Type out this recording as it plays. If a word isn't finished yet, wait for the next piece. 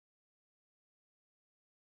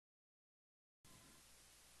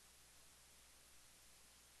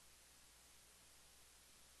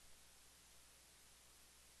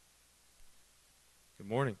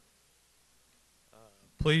morning.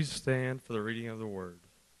 Please stand for the reading of the word.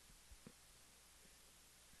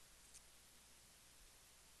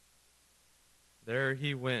 There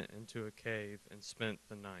he went into a cave and spent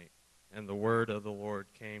the night, and the word of the Lord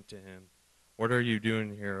came to him. What are you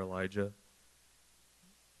doing here, Elijah?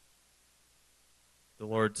 The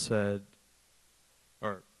Lord said,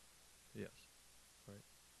 yes, right.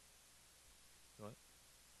 What?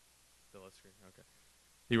 Still on screen, okay.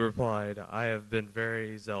 He replied, I have been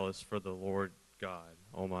very zealous for the Lord God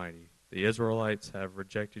Almighty. The Israelites have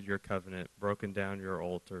rejected your covenant, broken down your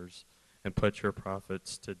altars, and put your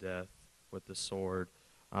prophets to death with the sword.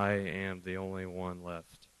 I am the only one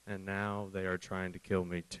left, and now they are trying to kill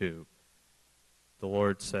me too. The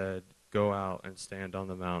Lord said, Go out and stand on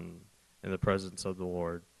the mountain in the presence of the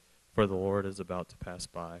Lord, for the Lord is about to pass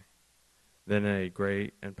by. Then a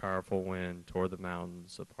great and powerful wind tore the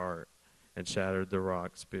mountains apart and shattered the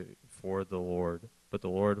rocks before the Lord, but the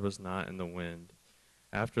Lord was not in the wind.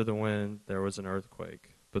 After the wind there was an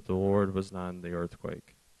earthquake, but the Lord was not in the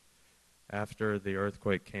earthquake. After the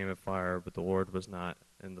earthquake came a fire, but the Lord was not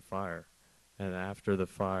in the fire. And after the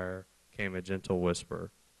fire came a gentle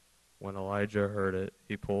whisper. When Elijah heard it,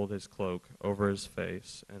 he pulled his cloak over his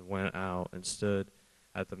face and went out and stood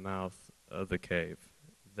at the mouth of the cave.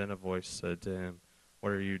 Then a voice said to him,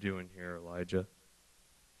 What are you doing here, Elijah?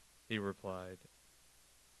 He replied,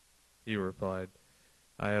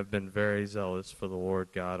 I have been very zealous for the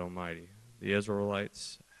Lord God Almighty. The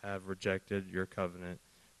Israelites have rejected your covenant,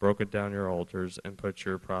 broken down your altars, and put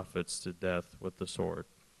your prophets to death with the sword.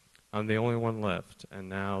 I'm the only one left, and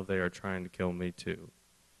now they are trying to kill me too.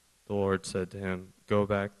 The Lord said to him, Go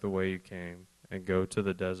back the way you came, and go to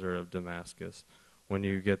the desert of Damascus. When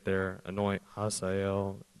you get there, anoint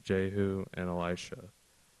Hazael, Jehu, and Elisha.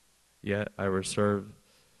 Yet I reserve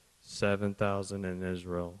 7,000 in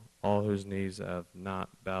Israel, all whose knees have not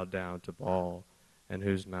bowed down to Baal, and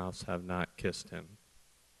whose mouths have not kissed him.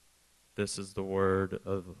 This is the word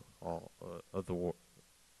of the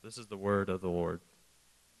This is the word of the Lord.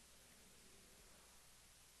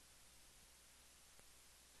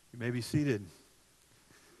 You may be seated.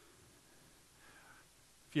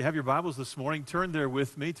 If you have your Bibles this morning, turn there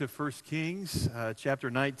with me to 1 Kings chapter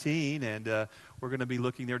 19, and we're going to be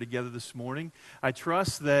looking there together this morning. I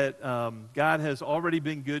trust that God has already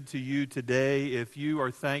been good to you today. If you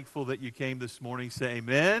are thankful that you came this morning, say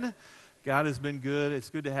amen. God has been good. It's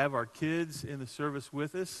good to have our kids in the service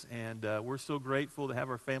with us, and we're so grateful to have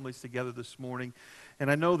our families together this morning. And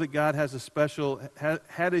I know that God has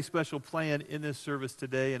had a special plan in this service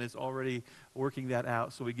today and is already working that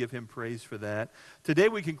out, so we give him praise for that. Today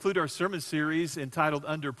we conclude our sermon series entitled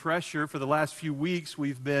Under Pressure. For the last few weeks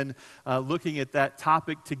we've been looking at that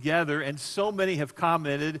topic together, and so many have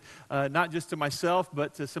commented, not just to myself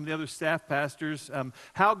but to some of the other staff pastors,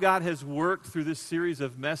 how God has worked through this series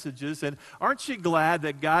of messages. And aren't you glad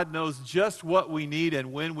that God knows just what we need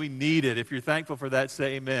and when we need it? If you're thankful for that,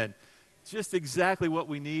 say amen. Just exactly what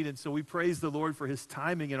we need, and so we praise the Lord for his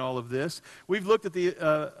timing in all of this. We've looked at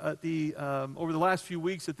over the last few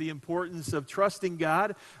weeks at the importance of trusting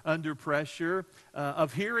God under pressure,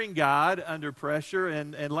 of hearing God under pressure,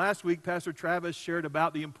 and last week Pastor Travis shared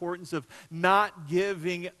about the importance of not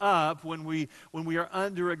giving up when we are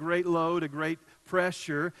under a great load, a great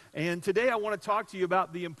pressure. And today I want to talk to you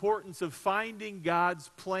about the importance of finding God's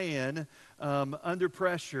plan under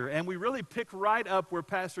pressure. And we really pick right up where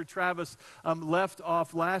Pastor Travis left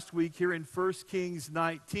off last week here in 1 Kings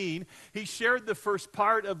 19. He shared the first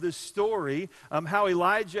part of this story, how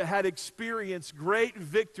Elijah had experienced great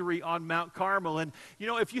victory on Mount Carmel. And, you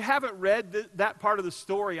know, if you haven't read that part of the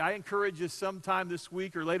story, I encourage you sometime this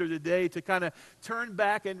week or later today to kind of turn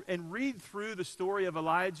back and read through the story of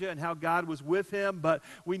Elijah and how God was with him. But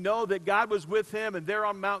we know that God was with him, and there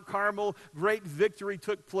on Mount Carmel, great victory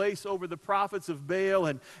took place over the prophets of Baal,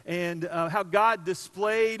 and how God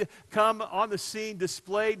come on the scene,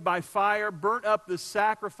 displayed by fire, burnt up the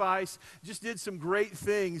sacrifice, just did some great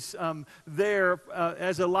things there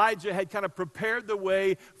as Elijah had kind of prepared the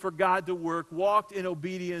way for God to work, walked in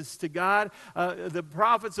obedience to God. The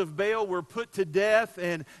prophets of Baal were put to death,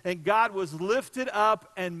 and God was lifted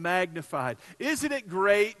up and magnified. Isn't it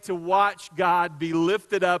great to watch God be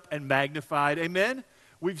lifted up and magnified? Amen?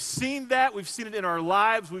 We've seen that. We've seen it in our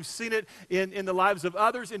lives. We've seen it in the lives of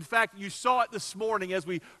others. In fact, you saw it this morning as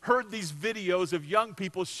we heard these videos of young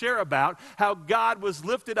people share about how God was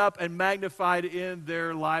lifted up and magnified in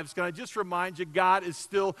their lives. Can I just remind you, God is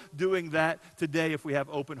still doing that today if we have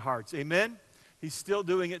open hearts. Amen? He's still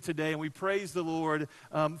doing it today, and we praise the Lord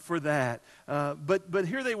for that. But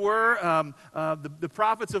here they were. The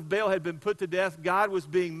prophets of Baal had been put to death. God was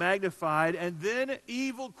being magnified. And then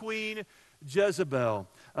evil Queen Jezebel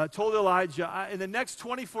told Elijah, in the next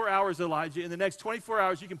 24 hours, Elijah, in the next 24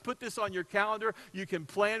 hours, you can put this on your calendar. You can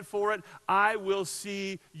plan for it. I will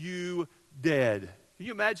see you dead. Can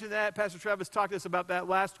you imagine that? Pastor Travis talked to us about that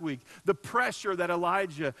last week. The pressure that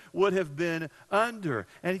Elijah would have been under.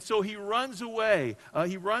 And so he runs away.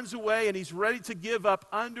 And he's ready to give up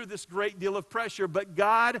under this great deal of pressure. But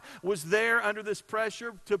God was there under this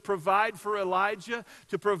pressure to provide for Elijah,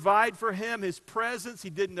 to provide for him his presence. He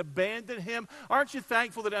didn't abandon him. Aren't you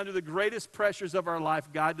thankful that under the greatest pressures of our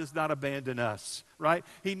life, God does not abandon us? Right?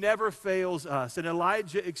 He never fails us. And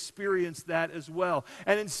Elijah experienced that as well.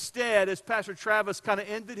 And instead, as Pastor Travis kind of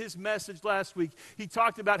ended his message last week, he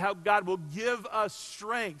talked about how God will give us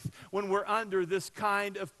strength when we're under this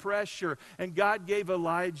kind of pressure. And God gave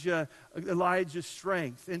Elijah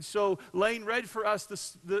strength. And so Lane read for us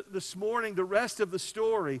this morning the rest of the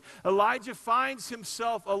story. Elijah finds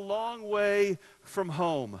himself a long way from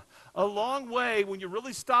home. A long way, when you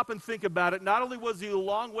really stop and think about it, not only was he a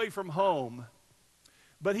long way from home,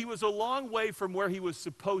 but he was a long way from where he was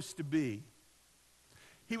supposed to be.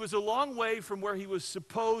 He was a long way from where he was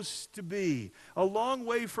supposed to be. A long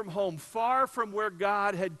way from home, far from where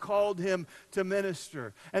God had called him to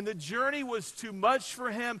minister. And the journey was too much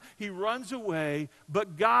for him. He runs away,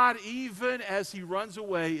 but God, even as he runs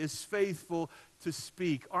away, is faithful to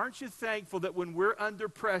speak. Aren't you thankful that when we're under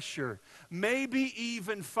pressure, maybe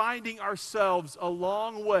even finding ourselves a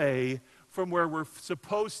long way from where we're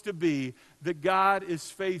supposed to be, that God is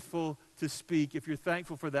faithful to speak? If you're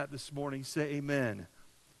thankful for that this morning, say amen.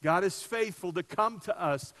 God is faithful to come to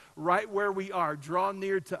us right where we are, draw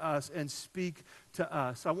near to us, and speak to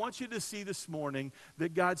us. I want you to see this morning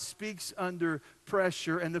that God speaks under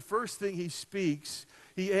pressure, and the first thing he speaks,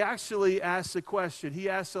 he actually asks a question. He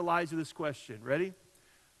asks Elijah this question. Ready?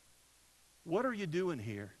 What are you doing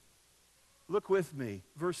here? Look with me,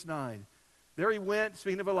 verse 9. There he went,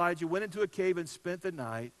 speaking of Elijah, went into a cave and spent the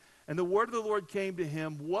night. And the word of the Lord came to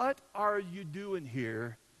him, what are you doing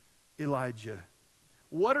here, Elijah?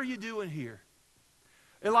 What are you doing here?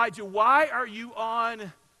 Elijah, why are you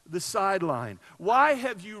on the sideline? Why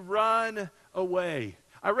have you run away?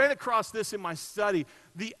 I ran across this in my study.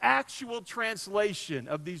 The actual translation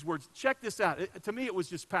of these words. Check this out. To me, it was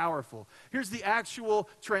just powerful. Here's the actual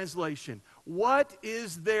translation. What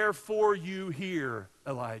is there for you here,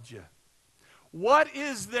 Elijah? What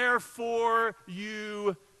is there for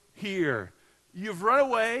you here? You've run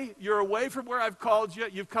away. You're away from where I've called you.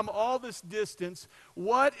 You've come all this distance.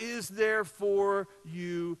 What is there for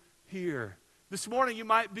you here? This morning you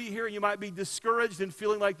might be here. You might be discouraged and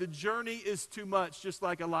feeling like the journey is too much, just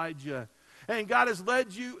like Elijah. And God has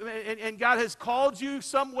led you, and God has called you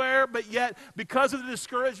somewhere, but yet because of the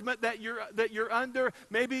discouragement that you're under,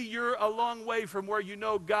 maybe you're a long way from where you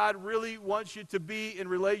know God really wants you to be in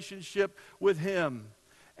relationship with him.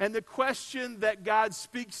 And the question that God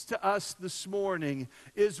speaks to us this morning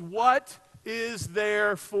is, what is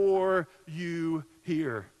there for you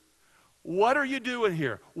here? What are you doing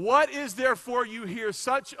here? What is there for you here,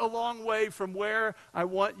 such a long way from where I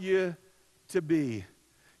want you to be?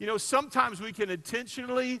 You know, sometimes we can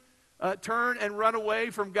intentionally turn and run away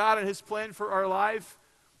from God and his plan for our life.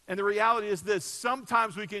 And the reality is this: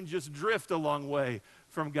 sometimes we can just drift a long way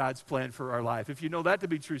from God's plan for our life. If you know that to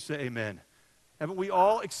be true, say amen. Haven't we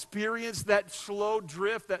all experienced that slow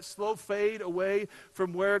drift, that slow fade away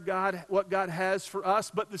from what God has for us?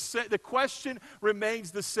 But the question remains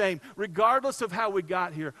the same, regardless of how we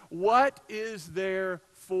got here. What is there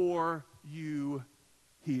for you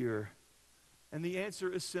here? And the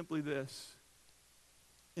answer is simply this.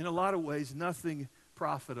 In a lot of ways, nothing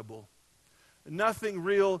profitable, nothing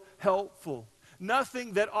real helpful,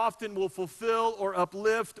 nothing that often will fulfill or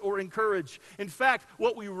uplift or encourage. In fact,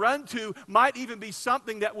 what we run to might even be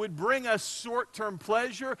something that would bring us short-term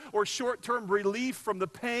pleasure or short-term relief from the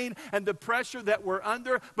pain and the pressure that we're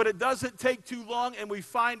under, but it doesn't take too long and we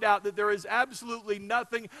find out that there is absolutely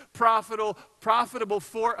nothing profitable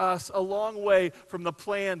for us a long way from the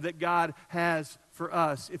plan that God has for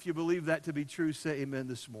us. If you believe that to be true, say amen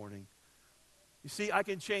this morning. You see, I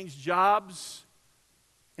can change jobs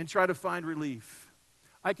and try to find relief.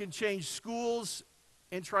 I can change schools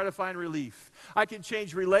and try to find relief. I can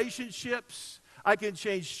change relationships. I can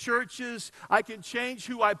change churches. I can change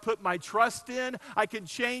who I put my trust in. I can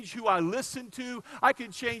change who I listen to. I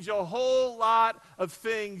can change a whole lot of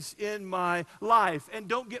things in my life. And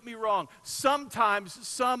don't get me wrong, sometimes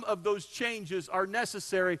some of those changes are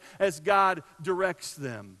necessary as God directs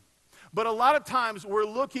them. But a lot of times we're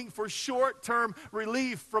looking for short-term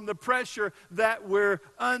relief from the pressure that we're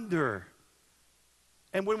under.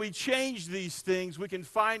 And when we change these things, we can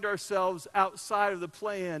find ourselves outside of the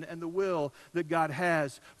plan and the will that God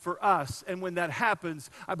has for us. And when that happens,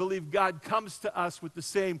 I believe God comes to us with the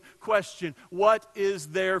same question: what is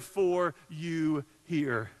there for you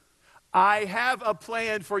here? I have a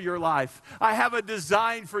plan for your life. I have a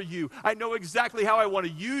design for you. I know exactly how I want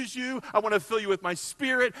to use you. I want to fill you with my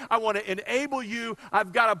Spirit. I want to enable you.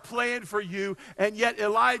 I've got a plan for you. And yet,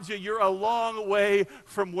 Elijah, you're a long way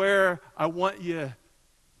from where I want you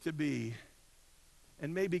to be.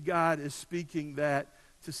 And maybe God is speaking that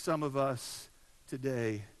to some of us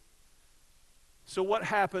today. So what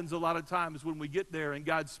happens a lot of times when we get there and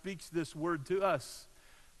God speaks this word to us?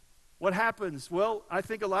 What happens? Well, I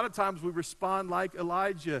think a lot of times we respond like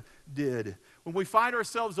Elijah did. When we find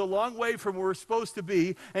ourselves a long way from where we're supposed to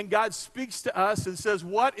be, and God speaks to us and says,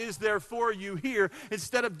 what is there for you here?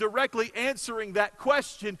 Instead of directly answering that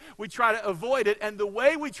question, we try to avoid it. And the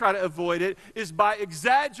way we try to avoid it is by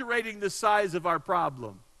exaggerating the size of our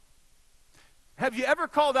problem. Have you ever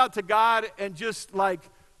called out to God and just like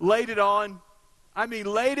laid it on? I mean,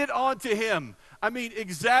 laid it on to him. I mean,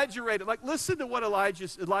 exaggerated. Like, listen to what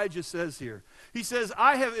Elijah says here. He says,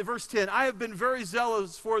 in verse 10, I have been very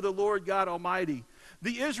zealous for the Lord God Almighty.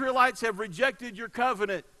 The Israelites have rejected your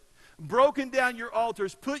covenant, broken down your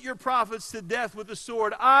altars, put your prophets to death with the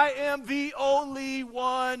sword. I am the only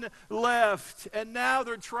one left, and now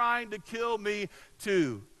they're trying to kill me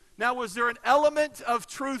too. Now, was there an element of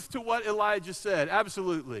truth to what Elijah said?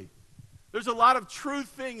 Absolutely. There's a lot of true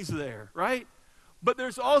things there, right? But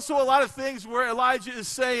there's also a lot of things where Elijah is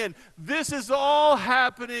saying, this is all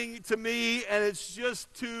happening to me, and it's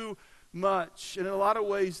just too much. And in a lot of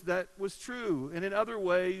ways, that was true. And in other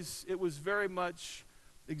ways, it was very much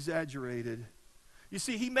exaggerated. You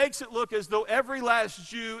see, he makes it look as though every last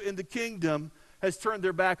Jew in the kingdom has turned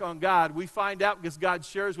their back on God. We find out because God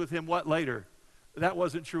shares with him what later? That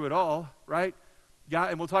wasn't true at all, right?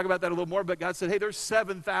 God, and we'll talk about that a little more, but God said, hey, there's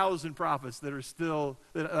 7,000 prophets that are still,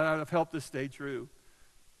 that have helped us stay true.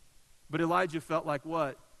 But Elijah felt like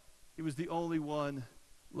what? He was the only one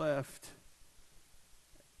left.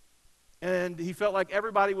 And he felt like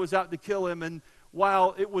everybody was out to kill him, and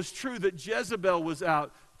while it was true that Jezebel was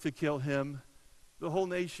out to kill him, the whole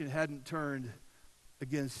nation hadn't turned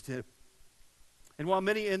against him. And while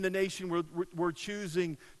many in the nation were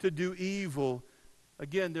choosing to do evil,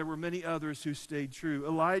 again, there were many others who stayed true.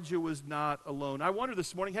 Elijah was not alone. I wonder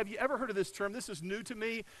this morning, have you ever heard of this term? This is new to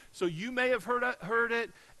me, so you may have heard it,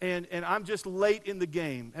 and I'm just late in the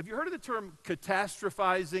game. Have you heard of the term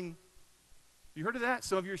catastrophizing? You heard of that?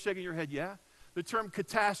 Some of you are shaking your head, yeah? The term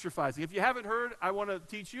catastrophizing. If you haven't heard, I want to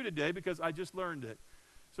teach you today because I just learned it.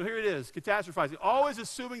 So here it is, catastrophizing. Always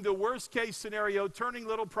assuming the worst case scenario, turning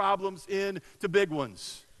little problems into big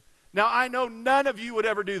ones. Now, I know none of you would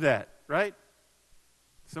ever do that, right?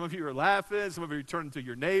 Some of you are laughing. Some of you are turning to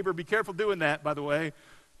your neighbor. Be careful doing that, by the way.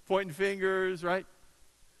 Pointing fingers, right?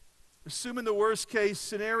 Assuming the worst case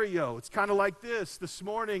scenario. It's kind of like this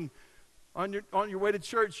morning, on your way to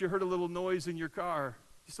church, you heard a little noise in your car.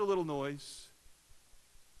 Just a little noise.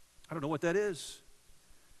 I don't know what that is.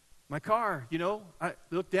 My car, I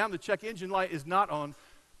look down, the check engine light is not on,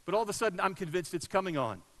 but all of a sudden I'm convinced it's coming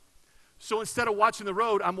on. So instead of watching the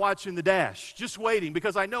road, I'm watching the dash, just waiting,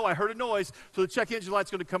 because I know I heard a noise, so the check engine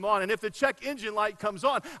light's going to come on. And if the check engine light comes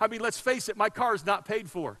on, let's face it, my car is not paid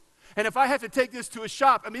for. And if I have to take this to a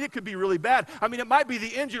shop, it could be really bad. It might be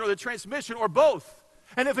the engine or the transmission or both.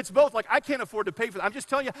 And if it's both, I can't afford to pay for that. I'm just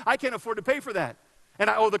telling you, I can't afford to pay for that. And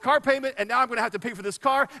I owe the car payment, and now I'm going to have to pay for this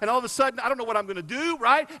car, and all of a sudden, I don't know what I'm going to do,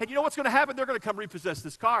 right? And you know what's going to happen? They're going to come repossess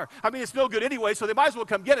this car. It's no good anyway, so they might as well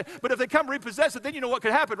come get it. But if they come repossess it, then you know what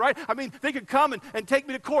could happen, right? They could come and take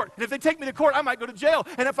me to court. And if they take me to court, I might go to jail.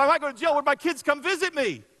 And if I might go to jail, would my kids come visit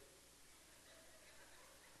me?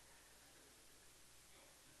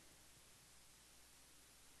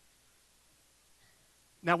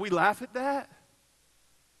 Now, we laugh at that,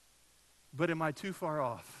 but am I too far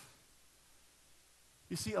off?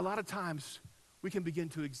 You see, a lot of times we can begin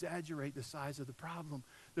to exaggerate the size of the problem.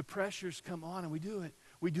 The pressures come on and we do it.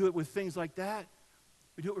 We do it with things like that.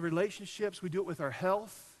 We do it with relationships. We do it with our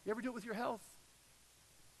health. You ever do it with your health?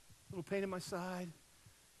 A little pain in my side,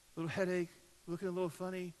 a little headache, looking a little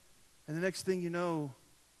funny. And the next thing you know,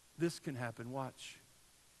 this can happen. Watch.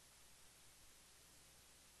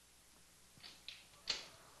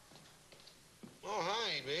 Oh,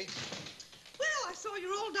 hi, Amy. Well, I saw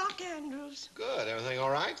your old Doc Andrews. Good. Everything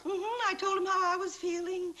all right? I told him how I was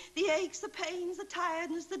feeling. The aches, the pains, the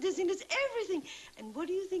tiredness, the dizziness, everything. And what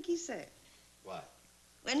do you think he said? What?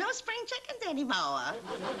 We're no spring chickens anymore.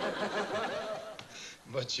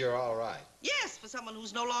 But you're all right. Yes, for someone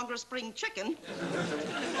who's no longer a spring chicken.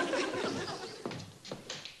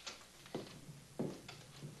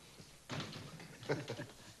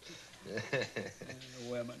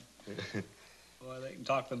 Women. Boy, they can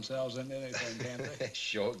talk themselves into anything, can't they?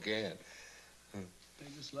 Sure can. They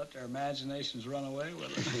just let their imaginations run away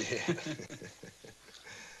with them.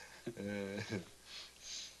 Yeah.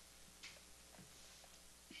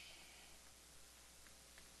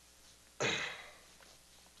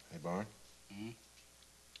 Hey, Barn. Hmm?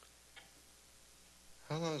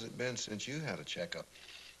 How long has it been since you had a checkup?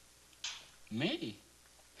 Me?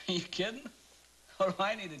 Are you kidding? What do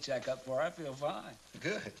I need a checkup for? I feel fine.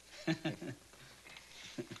 Good.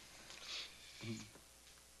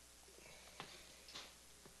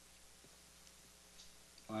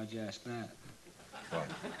 Why'd you ask that? What?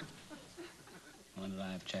 When did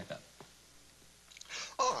I have a checkup?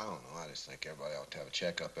 Oh, I don't know. I just think everybody ought to have a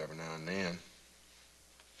checkup every now and then.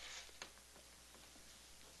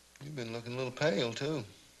 You've been looking a little pale, too.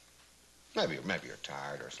 Maybe you're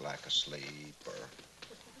tired or it's lack of sleep or...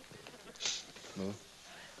 No?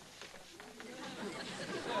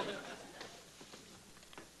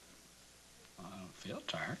 I don't feel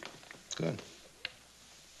tired. Good.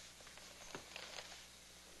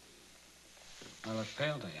 I look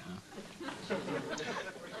pale to you, huh?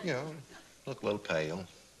 You know, look a little pale.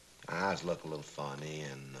 Eyes look a little funny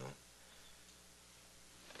and,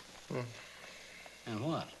 And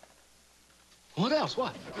what? What else?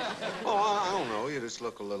 What? Oh, I don't know. You just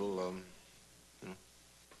look a little, you know.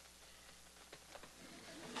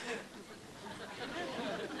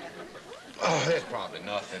 Oh, there's probably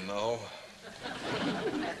nothing, though.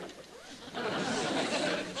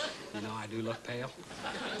 You know, I do look pale.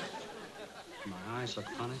 My eyes look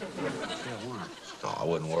funny. I feel warm. Oh, I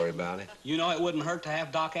wouldn't worry about it. You know, it wouldn't hurt to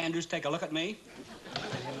have Doc Andrews take a look at me.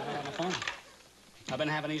 On the phone. I've been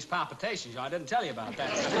having these palpitations. I didn't tell you about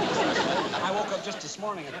that. I woke up just this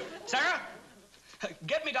morning and... Sarah,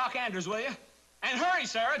 get me Doc Andrews, will you? And hurry,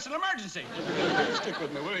 Sarah. It's an emergency. Stick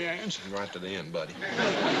with me, will you, Ange? Right to the end, buddy.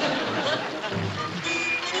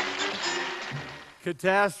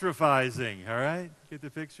 Catastrophizing, all right? Get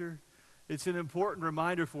the picture? It's an important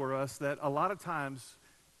reminder for us that a lot of times,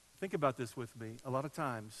 think about this with me, a lot of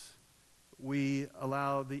times we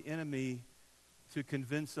allow the enemy to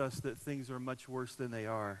convince us that things are much worse than they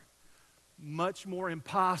are. Much more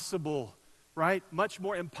impossible, right? Much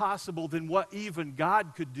more impossible than what even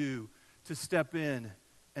God could do to step in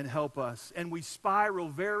and help us. And we spiral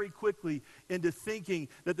very quickly into thinking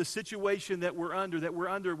that the situation that we're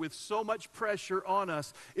under with so much pressure on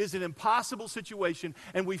us is an impossible situation,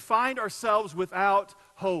 and we find ourselves without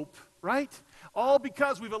hope, right? All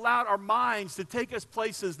because we've allowed our minds to take us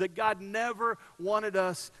places that God never wanted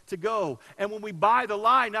us to go. And when we buy the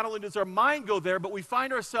lie, not only does our mind go there, but we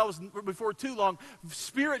find ourselves, before too long,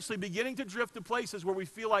 spiritually beginning to drift to places where we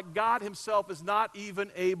feel like God himself is not even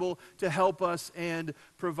able to help us and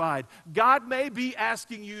provide. God may be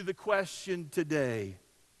asking you the question today,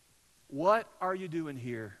 what are you doing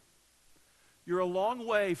here? You're a long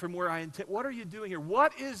way from where I intend. What are you doing here?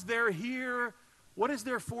 What is there here? What is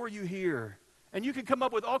there for you here? And you can come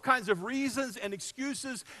up with all kinds of reasons and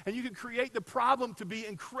excuses, and you can create the problem to be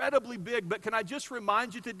incredibly big. But can I just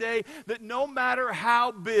remind you today that no matter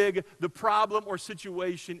how big the problem or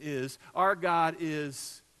situation is, our God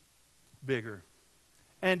is bigger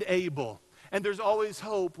and able. And there's always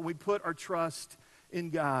hope when we put our trust in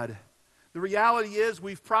God. The reality is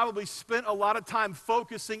we've probably spent a lot of time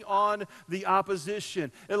focusing on the opposition.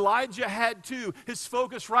 Elijah had too. His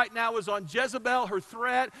focus right now is on Jezebel, her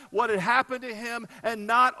threat, what had happened to him, and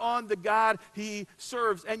not on the God he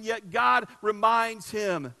serves. And yet God reminds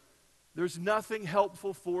him, there's nothing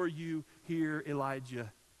helpful for you here,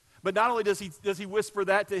 Elijah. But not only does he whisper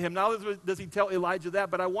that to him, not only does he tell Elijah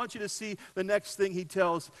that, but I want you to see the next thing he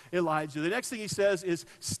tells Elijah. The next thing he says is,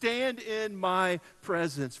 stand in my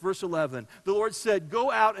presence. Verse 11, the Lord said,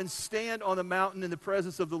 go out and stand on the mountain in the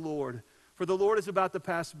presence of the Lord, for the Lord is about to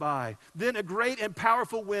pass by. Then a great and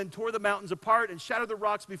powerful wind tore the mountains apart and shattered the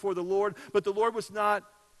rocks before the Lord, but the Lord was not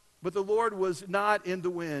in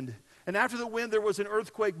the wind. And after the wind there was an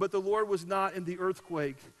earthquake, but the Lord was not in the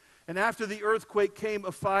earthquake. And after the earthquake came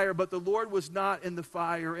a fire, but the Lord was not in the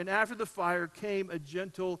fire. And after the fire came a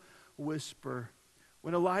gentle whisper.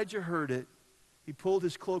 When Elijah heard it, he pulled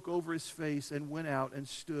his cloak over his face and went out and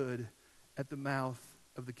stood at the mouth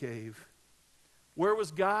of the cave. Where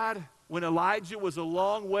was God when Elijah was a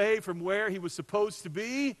long way from where he was supposed to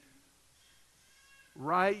be?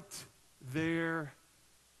 Right there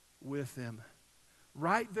with him.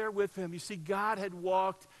 right there with him. You see, God had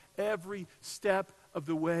walked every step of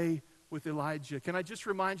the way with Elijah. Can I just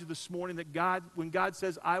remind you this morning that God, when God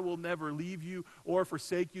says, I will never leave you or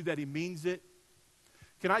forsake you, that he means it?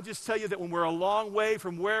 Can I just tell you that when we're a long way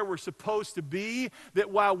from where we're supposed to be,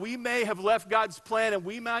 that while we may have left God's plan and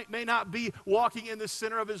we may not be walking in the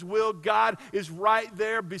center of his will, God is right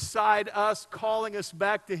there beside us, calling us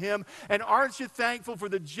back to him. And aren't you thankful for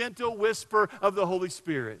the gentle whisper of the Holy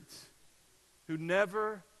Spirit, who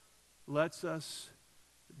never lets us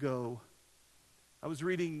go? I was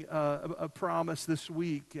reading a promise this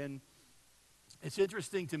week, and it's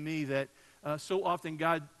interesting to me that so often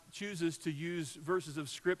God chooses to use verses of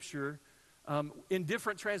Scripture in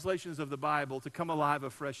different translations of the Bible to come alive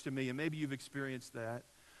afresh to me, and maybe you've experienced that.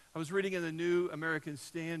 I was reading in the New American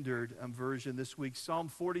Standard Version this week, Psalm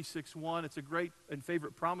 46:1. It's a great and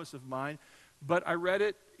favorite promise of mine, but I read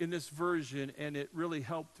it in this version, and it really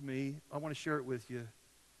helped me. I want to share it with you.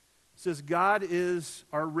 It says, God is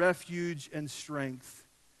our refuge and strength.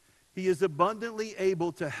 He is abundantly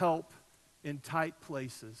able to help in tight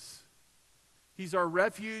places. He's our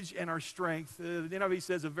refuge and our strength. The NIV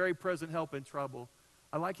says a very present help in trouble.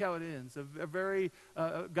 I like how it ends.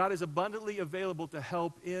 God is abundantly available to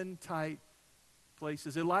help in tight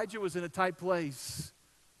places. Elijah was in a tight place,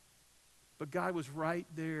 but God was right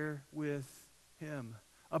there with him,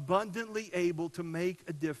 abundantly able to make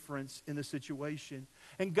a difference in the situation.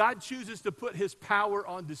 And God chooses to put his power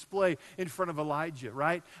on display in front of Elijah,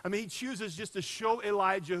 right? I mean, he chooses just to show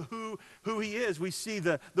Elijah who he is. We see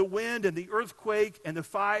the wind and the earthquake and the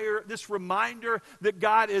fire, this reminder that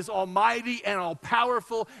God is almighty and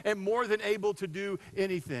all-powerful and more than able to do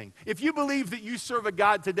anything. If you believe that you serve a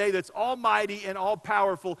God today that's almighty and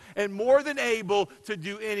all-powerful and more than able to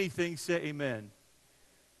do anything, say amen.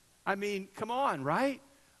 I mean, come on, right?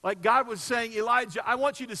 Like God was saying, Elijah, I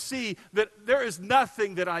want you to see that there is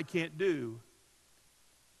nothing that I can't do.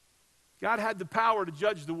 God had the power to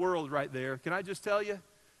judge the world right there. Can I just tell you?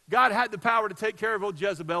 God had the power to take care of old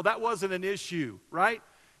Jezebel. That wasn't an issue, right?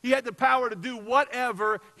 He had the power to do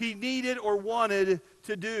whatever he needed or wanted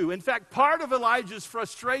to do. In fact, part of Elijah's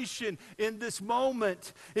frustration in this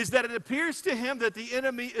moment is that it appears to him that the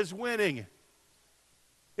enemy is winning.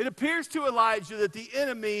 It appears to Elijah that the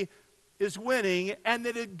enemy is winning, and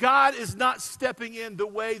that God is not stepping in the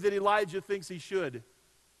way that Elijah thinks he should.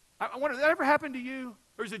 I wonder, does that ever happen to you,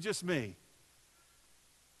 or is it just me?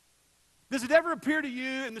 Does it ever appear to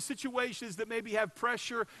you in the situations that maybe have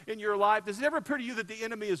pressure in your life, does it ever appear to you that the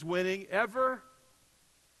enemy is winning, ever?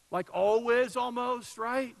 Like always, almost,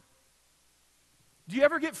 right? Do you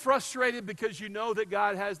ever get frustrated because you know that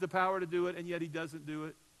God has the power to do it, and yet he doesn't do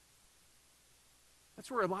it?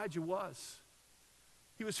 That's where Elijah was.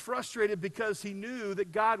 He was frustrated because he knew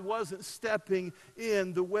that God wasn't stepping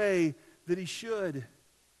in the way that he should.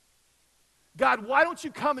 God, why don't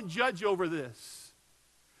you come and judge over this?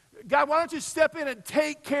 God, why don't you step in and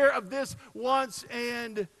take care of this once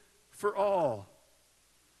and for all?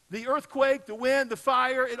 The earthquake, the wind, the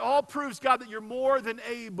fire, it all proves, God, that you're more than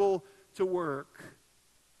able to work.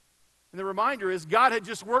 And the reminder is God had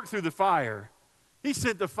just worked through the fire. He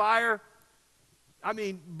sent the fire.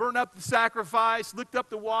 Burned up the sacrifice, licked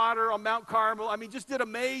up the water on Mount Carmel. Just did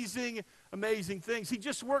amazing, amazing things. He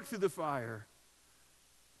just worked through the fire.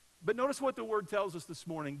 But notice what the Word tells us this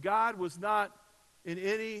morning. God was not in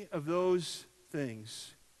any of those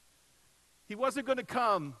things. He wasn't going to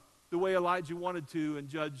come the way Elijah wanted to and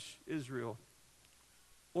judge Israel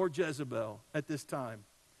or Jezebel at this time.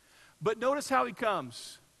 But notice how he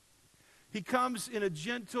comes. He comes in a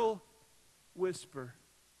gentle whisper.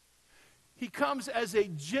 He comes as a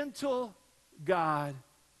gentle God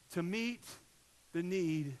to meet the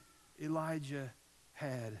need Elijah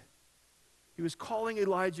had. He was calling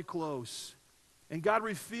Elijah close. And God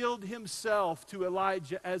revealed himself to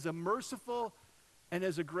Elijah as a merciful and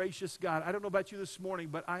as a gracious God. I don't know about you this morning,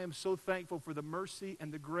 but I am so thankful for the mercy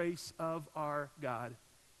and the grace of our God.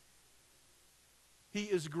 He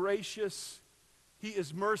is gracious. He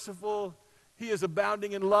is merciful. He is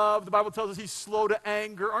abounding in love. The Bible tells us he's slow to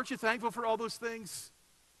anger. Aren't you thankful for all those things?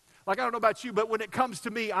 Like, I don't know about you, but when it comes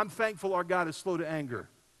to me, I'm thankful our God is slow to anger.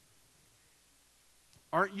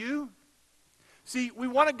 Aren't you? See, we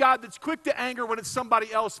want a God that's quick to anger when it's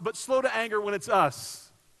somebody else, but slow to anger when it's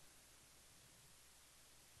us.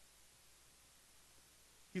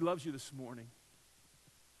 He loves you this morning.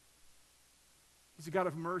 He's a God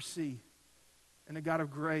of mercy and a God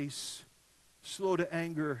of grace. Slow to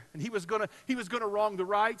anger. And he was gonna wrong the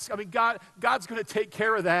rights. God's gonna take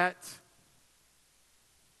care of that.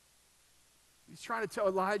 He's trying to tell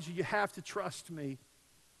Elijah, you have to trust me.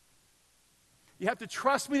 You have to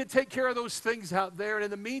trust me to take care of those things out there. And in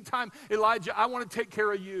the meantime, Elijah, I want to take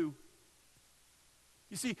care of you.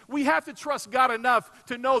 You see, we have to trust God enough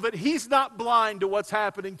to know that He's not blind to what's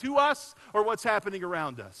happening to us or what's happening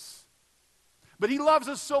around us. But He loves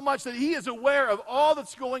us so much that He is aware of all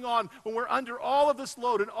that's going on when we're under all of this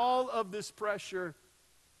load and all of this pressure.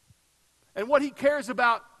 And what He cares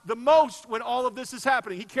about the most when all of this is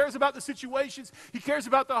happening. He cares about the situations. He cares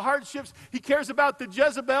about the hardships. He cares about the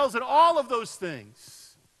Jezebels and all of those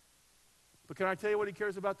things. But can I tell you what He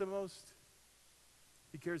cares about the most?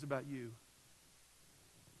 He cares about you.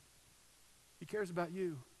 He cares about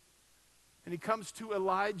you. And He comes to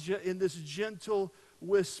Elijah in this gentle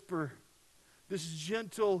whisper, this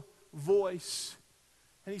gentle voice.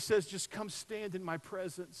 And He says, just come stand in my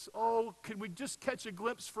presence. Oh, can we just catch a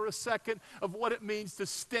glimpse for a second of what it means to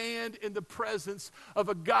stand in the presence of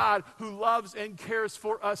a God who loves and cares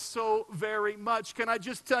for us so very much? Can I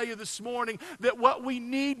just tell you this morning that what we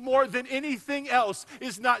need more than anything else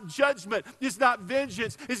is not judgment, is not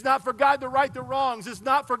vengeance, is not for God to right the wrongs, is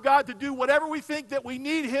not for God to do whatever we think that we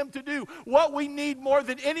need Him to do. What we need more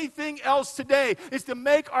than anything else today is to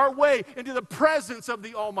make our way into the presence of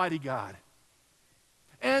the Almighty God.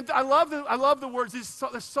 And I love the words.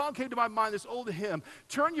 This song came to my mind, this old hymn.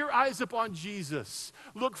 Turn your eyes upon Jesus.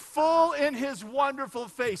 Look full in His wonderful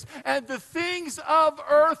face, and the things of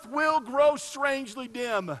earth will grow strangely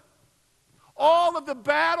dim. All of the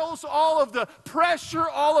battles, all of the pressure,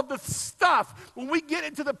 all of the stuff, when we get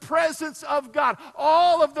into the presence of God,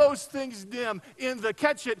 all of those things dim in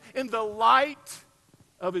the light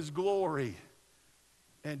of His glory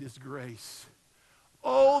and His grace.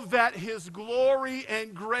 Oh, that His glory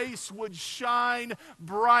and grace would shine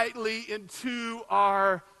brightly into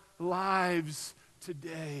our lives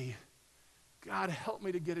today. God, help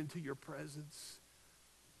me to get into your presence.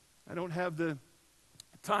 I don't have the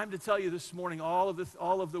time to tell you this morning all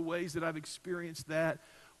of the ways that I've experienced that,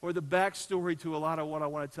 or the backstory to a lot of what I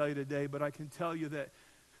want to tell you today, but I can tell you that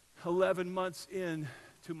 11 months in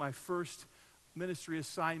to my first ministry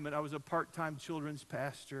assignment, I was a part-time children's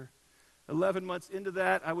pastor. 11 months into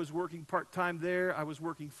that, I was working part-time there. I was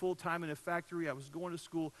working full-time in a factory. I was going to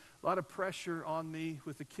school. A lot of pressure on me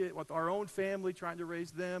with our own family, trying to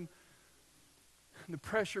raise them. And the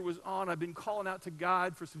pressure was on. I've been calling out to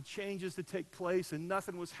God for some changes to take place, and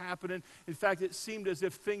nothing was happening. In fact, it seemed as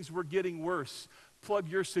if things were getting worse. Plug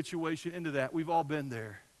your situation into that. We've all been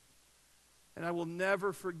there. And I will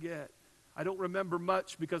never forget. I don't remember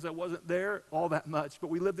much because I wasn't there all that much, but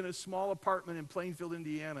we lived in a small apartment in Plainfield,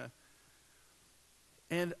 Indiana.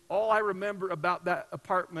 And all I remember about that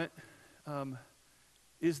apartment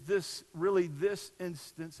is this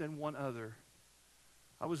instance and one other.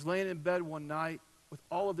 I was laying in bed one night with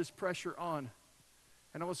all of this pressure on,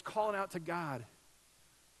 and I was calling out to God.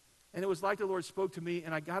 And it was like the Lord spoke to me,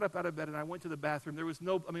 and I got up out of bed, and I went to the bathroom. It was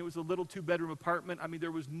a little two-bedroom apartment.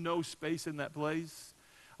 There was no space in that place.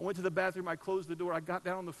 I went to the bathroom. I closed the door. I got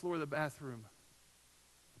down on the floor of the bathroom,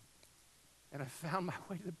 and I found my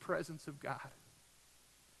way to the presence of God.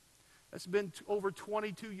 That's been over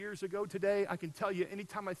 22 years ago today. I can tell you,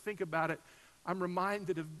 anytime I think about it, I'm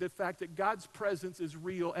reminded of the fact that God's presence is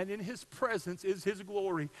real, and in His presence is His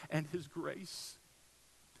glory and His grace.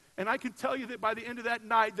 And I can tell you that by the end of that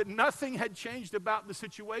night, that nothing had changed about the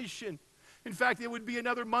situation. In fact, it would be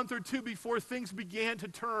another month or two before things began to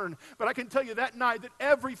turn. But I can tell you that night that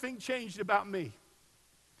everything changed about me.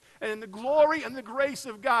 And in the glory and the grace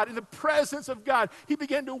of God, in the presence of God, He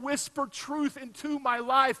began to whisper truth into my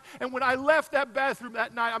life. And when I left that bathroom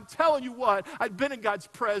that night, I'm telling you what, I'd been in God's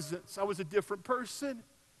presence. I was a different person.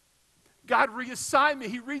 God reassigned me.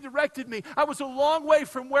 He redirected me. I was a long way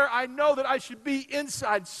from where I know that I should be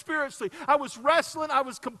inside spiritually. I was wrestling. I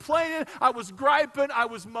was complaining. I was griping. I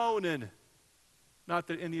was moaning. Not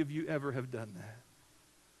that any of you ever have done that.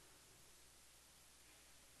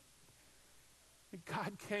 And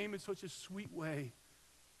God came in such a sweet way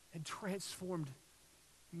and transformed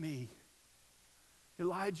me.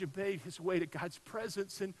 Elijah made his way to God's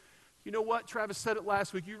presence. And you know what? Travis said it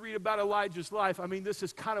last week. You read about Elijah's life. This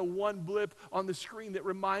is kind of one blip on the screen that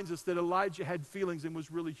reminds us that Elijah had feelings and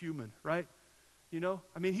was really human, right? He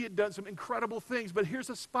had done some incredible things. But here's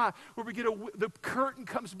a spot where the curtain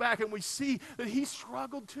comes back and we see that he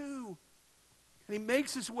struggled too. And he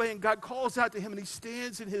makes his way, and God calls out to him, and he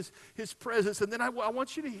stands in his presence. And then I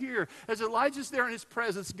want you to hear, as Elijah's there in his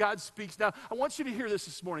presence, God speaks. Now, I want you to hear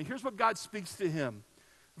this morning. Here's what God speaks to him.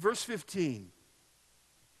 Verse 15.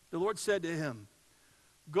 The Lord said to him,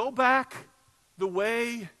 go back the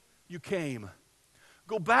way you came.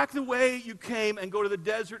 Go back the way you came and go to the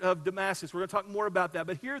desert of Damascus. We're going to talk more about that,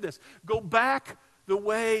 but hear this. Go back the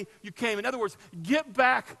way you came. In other words, get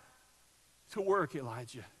back to work,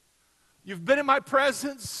 Elijah. You've been in my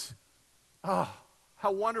presence. Oh,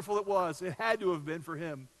 how wonderful it was. It had to have been for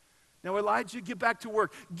him. Now, Elijah, get back to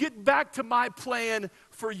work. Get back to my plan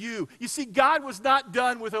for you. You see, God was not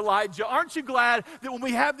done with Elijah. Aren't you glad that when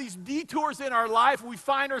we have these detours in our life, we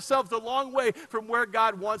find ourselves a long way from where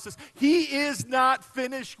God wants us? He is not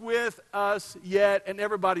finished with us yet. And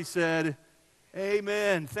everybody said,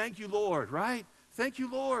 amen. Thank you, Lord, right? Thank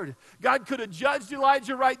you, Lord. God could have judged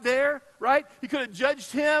Elijah right there, right? He could have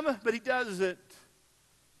judged him, but he doesn't.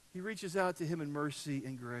 He reaches out to him in mercy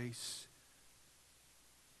and grace.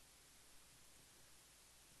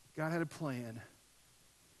 God had a plan,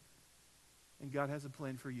 and God has a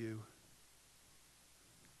plan for you.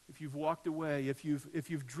 If you've walked away, if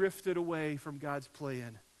you've drifted away from God's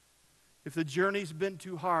plan, if the journey's been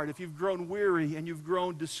too hard, if you've grown weary and you've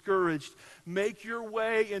grown discouraged, make your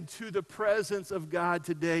way into the presence of God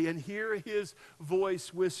today and hear his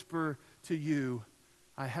voice whisper to you,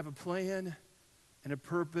 I have a plan and a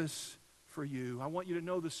purpose for you. I want you to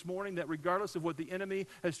know this morning that regardless of what the enemy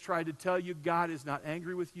has tried to tell you, God is not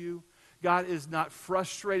angry with you. God is not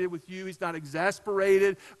frustrated with you. He's not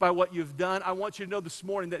exasperated by what you've done. I want you to know this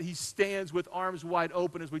morning that he stands with arms wide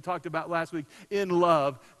open, as we talked about last week, in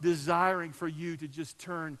love, desiring for you to just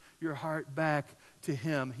turn your heart back to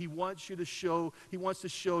him. He wants to show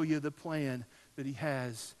you the plan that he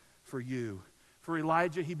has for you. For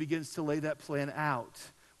Elijah, he begins to lay that plan out.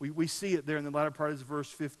 We see it there in the latter part of verse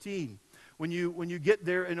 15. When you get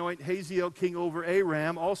there, anoint Hazael king over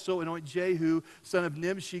Aram. Also anoint Jehu, son of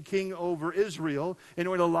Nimshi, king over Israel.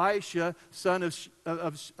 Anoint Elisha, son of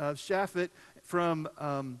Shaphat, from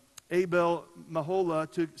Abel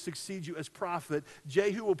Mahola, to succeed you as prophet.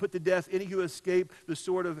 Jehu will put to death any who escape the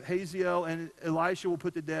sword of Hazael, and Elisha will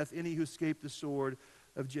put to death any who escape the sword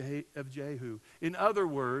of Jehu. In other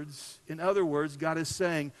words, God is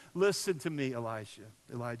saying, listen to me, Elijah,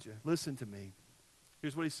 listen to me.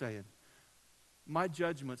 Here's what he's saying. My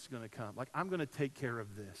judgment's going to come. Like, I'm going to take care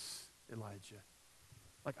of this, Elijah.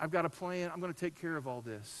 Like, I've got a plan. I'm going to take care of all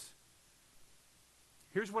this.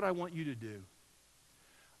 Here's what I want you to do.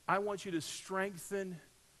 I want you to strengthen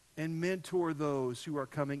and mentor those who are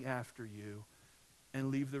coming after you and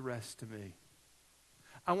leave the rest to me.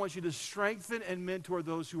 I want you to strengthen and mentor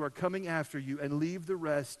those who are coming after you and leave the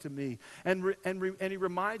rest to me. And he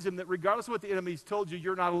reminds him that regardless of what the enemy's told you,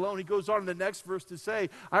 you're not alone. He goes on in the next verse to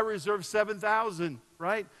say, I reserve 7,000,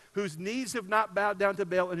 right? Whose knees have not bowed down to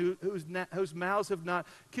Baal and whose mouths have not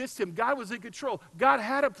kissed him. God was in control. God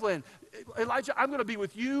had a plan. Elijah, I'm going to be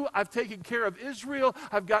with you. I've taken care of Israel.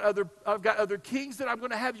 I've got other kings that I'm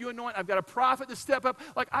going to have you anoint. I've got a prophet to step up.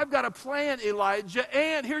 Like, I've got a plan, Elijah.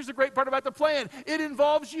 And here's the great part about the plan. It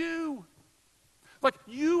involves you. Like,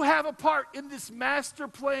 you have a part in this master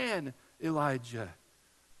plan, Elijah.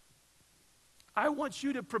 I want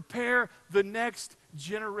you to prepare the next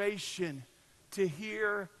generation to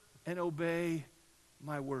hear and obey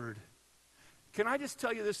my word. Can I just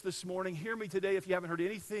tell you this morning? Hear me today if you haven't heard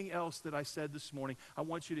anything else that I said this morning. I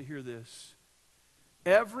want you to hear this.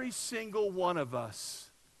 Every single one of us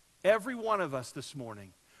this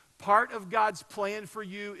morning, part of God's plan for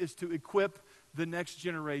you is to equip the next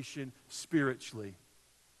generation spiritually.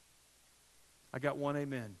 I got one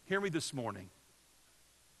amen. Hear me this morning.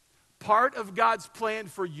 Part of God's plan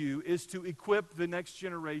for you is to equip the next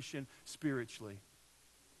generation spiritually.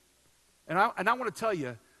 And I want to tell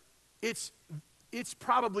you, it's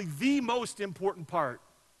probably the most important part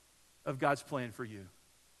of God's plan for you.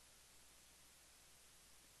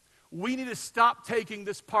 We need to stop taking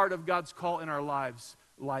this part of God's call in our lives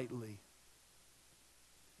lightly.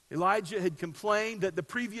 Elijah had complained that the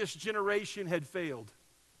previous generation had failed.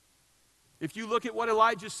 If you look at what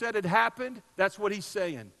Elijah said had happened, that's what he's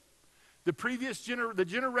saying. The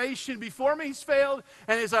generation before me has failed,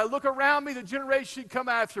 and as I look around me, the generation come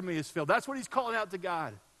after me has failed. That's what he's calling out to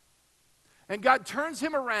God. And God turns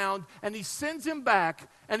him around, and he sends him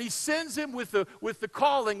back, and he sends him with the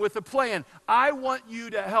calling, with the plan. I want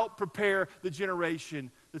you to help prepare the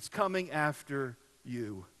generation that's coming after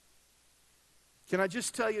you. Can I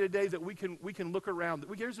just tell you today that we can look around.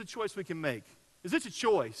 Here's a choice we can make. Is this a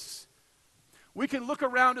choice? We can look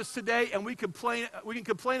around us today and we can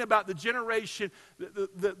complain about the generation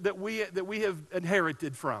that we have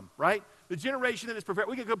inherited from, right? The generation that is prepared.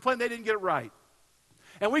 We can complain they didn't get it right.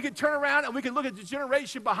 And we can turn around and we can look at the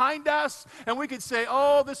generation behind us and we can say,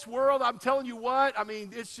 oh, this world, I'm telling you what, I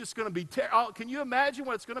mean, it's just going to be terrible. Can you imagine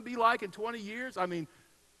what it's going to be like in 20 years? I mean,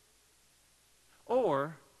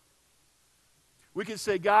 or we can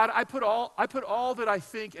say, God, I put all that I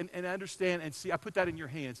think and understand and see, I put that in your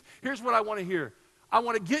hands. Here's what I want to hear. I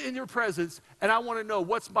want to get in your presence, and I want to know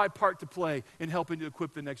what's my part to play in helping to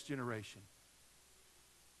equip the next generation.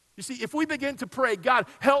 You see, if we begin to pray, God,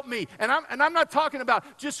 help me, and I'm not talking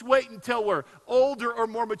about just wait until we're older or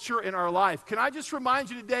more mature in our life. Can I just remind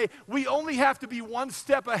you today, we only have to be one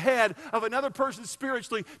step ahead of another person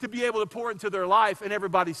spiritually to be able to pour into their life, and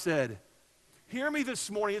everybody said, hear me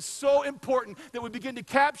this morning. It's so important that we begin to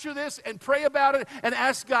capture this and pray about it and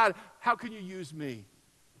ask God, how can you use me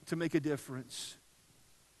to make a difference?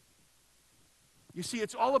 You see,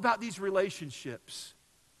 it's all about these relationships.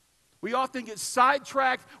 We often get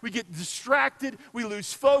sidetracked, we get distracted, we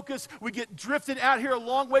lose focus, we get drifted out here a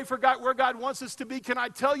long way from where God wants us to be. Can I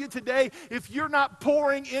tell you today, if you're not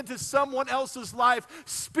pouring into someone else's life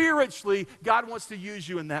spiritually, God wants to use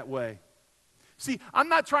you in that way. See, I'm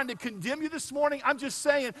not trying to condemn you this morning. I'm just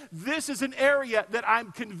saying this is an area that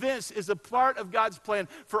I'm convinced is a part of God's plan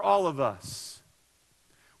for all of us.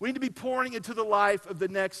 We need to be pouring into the life of the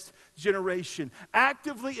next generation,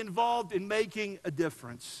 actively involved in making a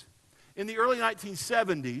difference. In the early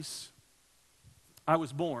 1970s, I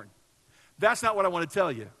was born. That's not what I want to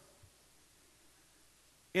tell you.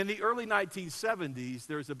 In the early 1970s,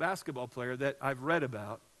 there's a basketball player that I've read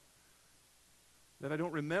about, that I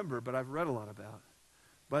don't remember, but I've read a lot about,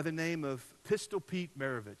 by the name of Pistol Pete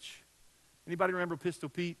Maravich. Anybody remember Pistol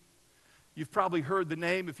Pete? You've probably heard the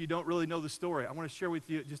name if you don't really know the story. I want to share with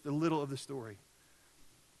you just a little of the story.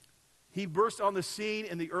 He burst on the scene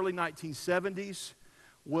in the early 1970s,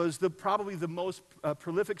 was probably the most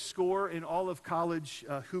prolific scorer in all of college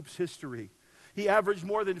hoops history. He averaged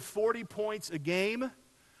more than 40 points a game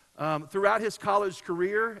throughout his college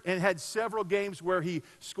career and had several games where he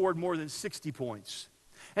scored more than 60 points.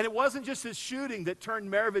 And it wasn't just his shooting that turned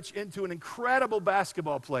Maravich into an incredible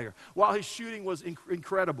basketball player, while his shooting was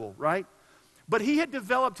incredible, right? But he had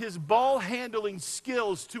developed his ball handling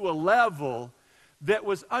skills to a level that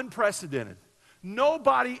was unprecedented.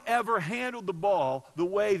 Nobody ever handled the ball the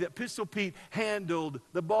way that Pistol Pete handled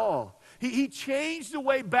the ball. He changed the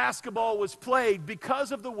way basketball was played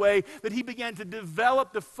because of the way that he began to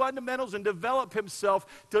develop the fundamentals and develop himself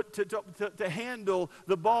to handle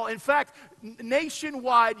the ball. In fact,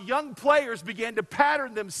 nationwide, young players began to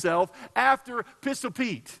pattern themselves after Pistol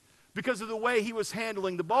Pete because of the way he was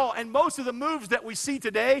handling the ball. And most of the moves that we see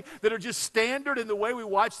today that are just standard in the way we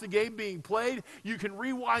watch the game being played, you can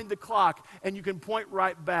rewind the clock and you can point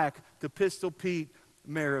right back to Pistol Pete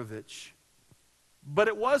Maravich. But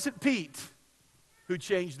it wasn't Pete who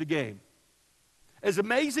changed the game. As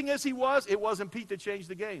amazing as he was, it wasn't Pete that changed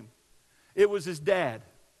the game. It was his dad.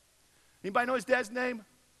 Anybody know his dad's name?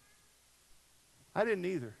 I didn't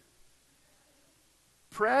either.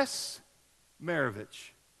 Press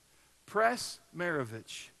Maravich. Press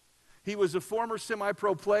Maravich. He was a former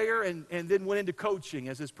semi-pro player and then went into coaching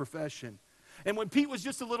as his profession. And when Pete was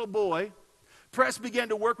just a little boy, Press began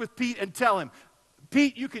to work with Pete and tell him,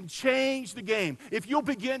 Pete, you can change the game. If you'll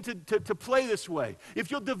begin to play this way,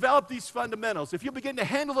 if you'll develop these fundamentals, if you'll begin to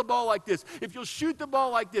handle the ball like this, if you'll shoot the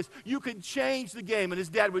ball like this, you can change the game. And his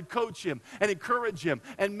dad would coach him and encourage him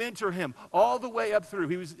and mentor him all the way up through.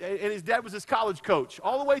 And his dad was his college coach.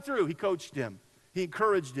 All the way through, he coached him. He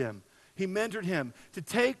encouraged him. He mentored him to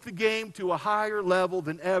take the game to a higher level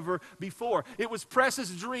than ever before. It was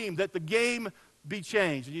Press's dream that the game be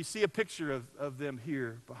changed. And you see a picture of them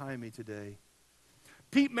here behind me today.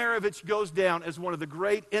 Pete Maravich goes down as one of the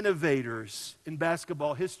great innovators in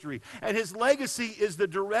basketball history. And his legacy is the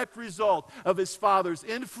direct result of his father's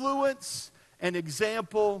influence and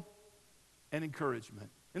example and encouragement.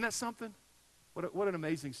 Isn't that something? What an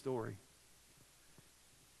amazing story.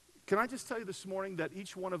 Can I just tell you this morning that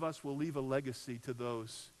each one of us will leave a legacy to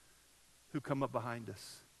those who come up behind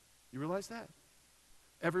us? You realize that?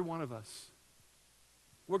 Every one of us.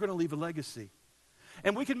 We're going to leave a legacy.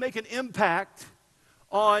 And we can make an impact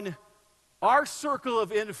on our circle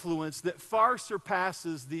of influence that far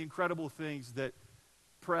surpasses the incredible things that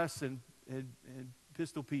Press and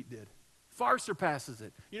Pistol Pete did. Far surpasses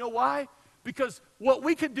it. You know why? Because what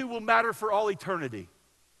we can do will matter for all eternity.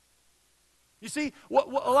 You see, a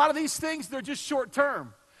lot of these things, they're just short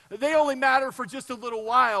term. They only matter for just a little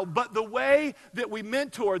while, but the way that we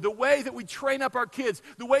mentor, the way that we train up our kids,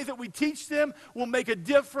 the way that we teach them will make a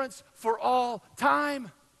difference for all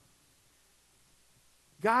time.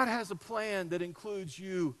 God has a plan that includes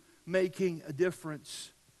you making a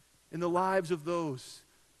difference in the lives of those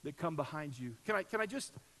that come behind you. Can I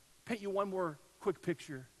just paint you one more quick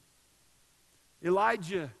picture?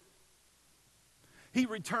 Elijah, he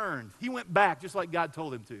returned. He went back just like God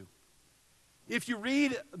told him to. If you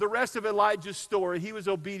read the rest of Elijah's story, he was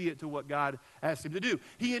obedient to what God asked him to do.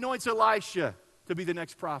 He anoints Elisha to be the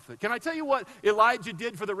next prophet. Can I tell you what Elijah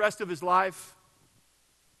did for the rest of his life?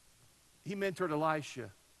 He mentored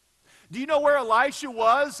Elisha. Do you know where Elisha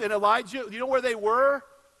was and Elijah? Do you know where they were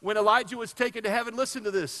when Elijah was taken to heaven? Listen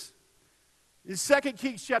to this. In 2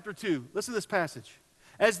 Kings chapter 2, listen to this passage.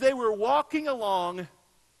 As they were walking along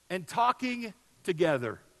and talking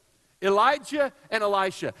together, Elijah and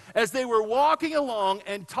Elisha, as they were walking along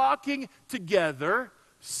and talking together,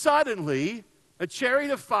 suddenly a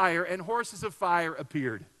chariot of fire and horses of fire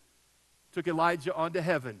appeared, took Elijah on to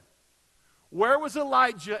heaven. Where was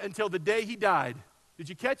Elijah until the day he died? Did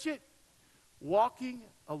you catch it? Walking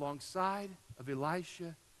alongside of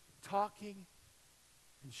Elisha, talking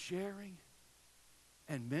and sharing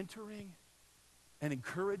and mentoring and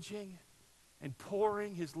encouraging and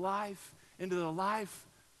pouring his life into the life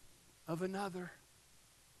of another.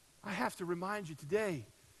 I have to remind you today,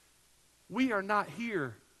 we are not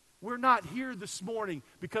here. We're not here this morning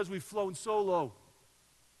because we've flown solo.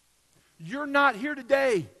 You're not here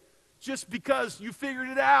today just because you figured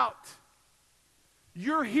it out.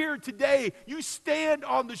 You're here today. You stand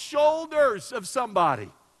on the shoulders of somebody.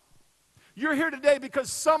 You're here today because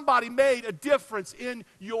somebody made a difference in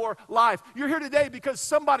your life. You're here today because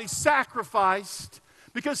somebody sacrificed,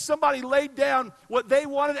 because somebody laid down what they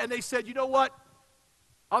wanted and they said, you know what?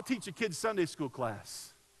 I'll teach a kid's Sunday school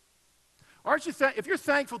class. Aren't you if you're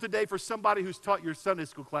thankful today for somebody who's taught your Sunday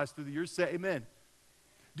school class through the years, say amen.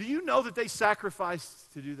 Do you know that they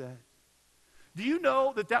sacrificed to do that? Do you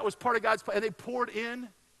know that that was part of God's plan and they poured in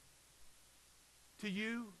to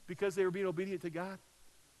you because they were being obedient to God?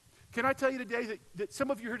 Can I tell you today that some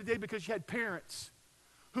of you are here today because you had parents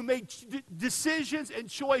who made decisions and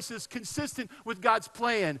choices consistent with God's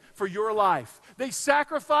plan for your life. They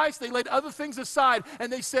sacrificed, they laid other things aside, and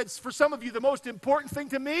they said, for some of you, the most important thing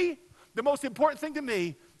to me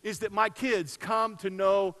is that my kids come to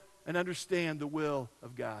know and understand the will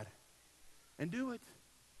of God. And do it.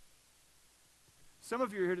 Some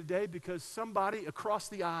of you are here today because somebody across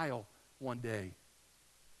the aisle one day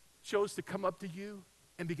chose to come up to you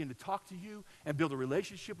and begin to talk to you and build a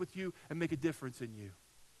relationship with you and make a difference in you.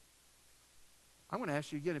 I'm going to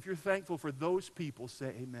ask you again, if you're thankful for those people,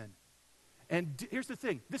 say amen. And here's the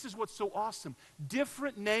thing. This is what's so awesome.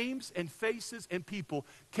 Different names and faces and people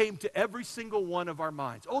came to every single one of our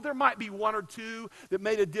minds. Oh, there might be one or two that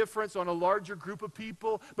made a difference on a larger group of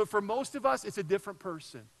people, but for most of us, it's a different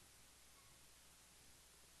person.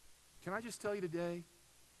 Can I just tell you today,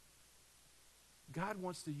 God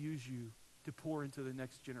wants to use you to pour into the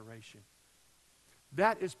next generation.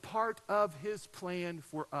 That is part of his plan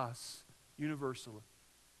for us, universally.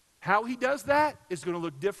 How he does that is going to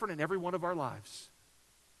look different in every one of our lives.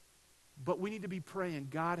 But we need to be praying,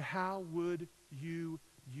 God, how would you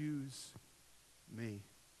use me?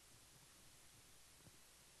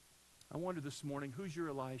 I wonder this morning, who's your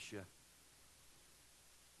Elisha?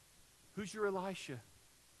 Who's your Elisha?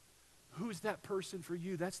 Who's that person for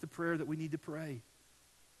you? That's the prayer that we need to pray.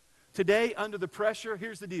 Today, under the pressure,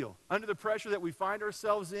 here's the deal. Under the pressure that we find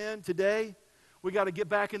ourselves in today, we got to get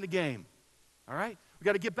back in the game. All right? We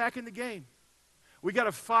got to get back in the game. We got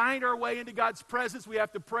to find our way into God's presence. We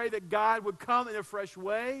have to pray that God would come in a fresh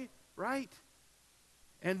way, right?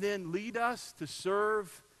 And then lead us to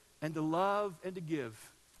serve and to love and to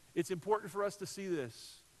give. It's important for us to see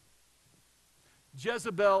this.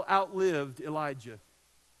 Jezebel outlived Elijah.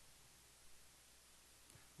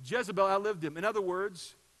 Jezebel outlived him. In other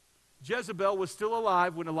words, Jezebel was still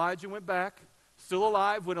alive when Elijah went back, still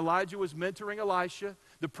alive when Elijah was mentoring Elisha.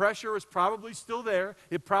 The pressure was probably still there.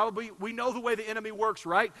 We know the way the enemy works,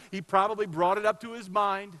 right? He probably brought it up to his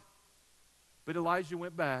mind. But Elijah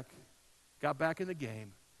went back, got back in the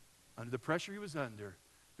game, under the pressure he was under,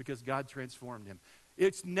 because God transformed him.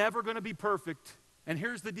 It's never going to be perfect. And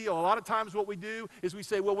here's the deal. A lot of times what we do is we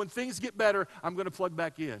say, well, when things get better, I'm going to plug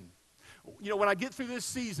back in. You know, when I get through this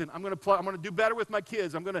season, I'm going to do better with my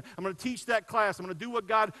kids. I'm going to teach that class. I'm going to do what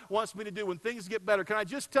God wants me to do when things get better. Can I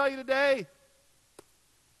just tell you today?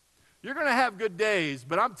 You're going to have good days,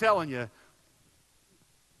 but I'm telling you,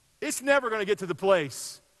 it's never going to get to the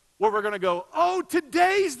place where we're going to go, oh,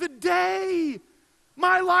 today's the day.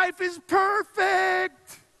 My life is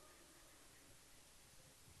perfect.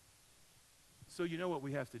 So you know what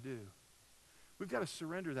we have to do? We've got to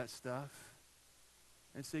surrender that stuff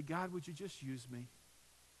and say, God, would you just use me?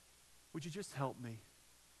 Would you just help me?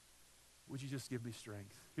 Would you just give me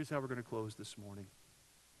strength? Here's how we're going to close this morning.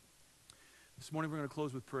 This morning we're going to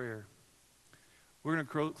close with prayer. We're going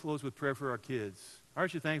to close with prayer for our kids.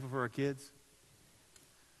 Aren't you thankful for our kids?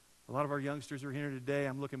 A lot of our youngsters are here today.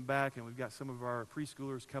 I'm looking back, and we've got some of our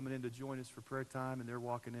preschoolers coming in to join us for prayer time, and they're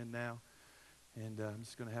walking in now. And I'm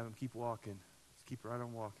just going to have them keep walking. Just keep right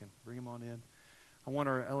on walking. Bring them on in. I want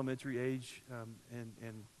our elementary age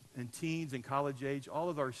and teens and college age, all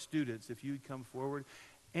of our students, if you would come forward,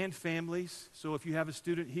 and families. So if you have a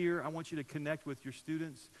student here, I want you to connect with your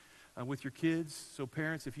students, with your kids. So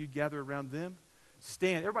parents, if you gather around them,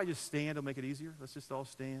 stand. Everybody just stand. It'll make it easier. Let's just all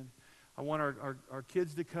stand. I want our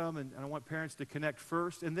kids to come, and I want parents to connect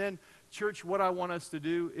first. And then, church, what I want us to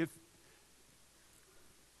do,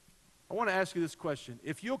 I want to ask you this question.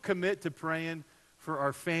 If you'll commit to praying for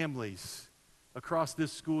our families across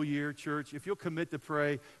this school year, church, if you'll commit to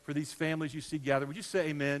pray for these families you see gathered, would you say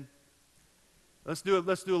amen? Let's do it.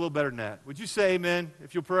 Let's do a little better than that. Would you say amen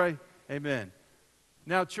if you'll pray? Amen.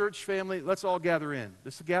 Now, church family, let's all gather in.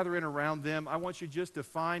 Let's gather in around them. I want you just to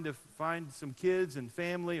find some kids and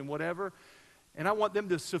family and whatever, and I want them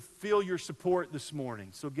to feel your support this morning.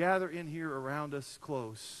 So gather in here around us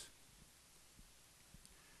close.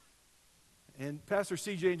 And Pastor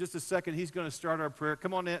CJ, in just a second, he's going to start our prayer.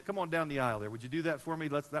 Come on down the aisle there. Would you do that for me?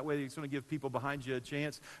 That way it's going to give people behind you a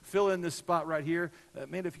chance. Fill in this spot right here.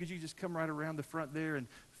 Amanda, if you just come right around the front there and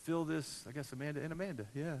fill this, I guess Amanda.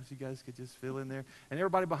 Yeah, if you guys could just fill in there. And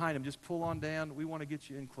everybody behind him, just pull on down. We want to get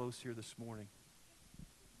you in close here this morning.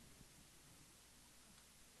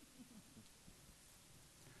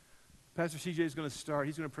 Pastor CJ is going to start.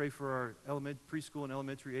 He's going to pray for our preschool and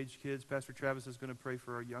elementary age kids. Pastor Travis is going to pray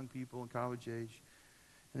for our young people and college age.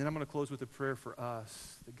 And then I'm going to close with a prayer for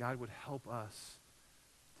us, that God would help us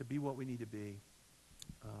to be what we need to be.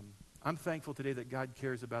 I'm thankful today that God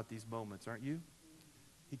cares about these moments, aren't you?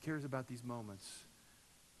 He cares about these moments.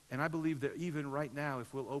 And I believe that even right now,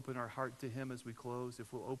 if we'll open our heart to him as we close,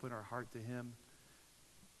 if we'll open our heart to him,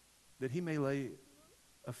 that he may lay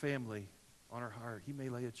a family on our heart. He may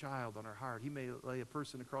lay a child on our heart. He may lay a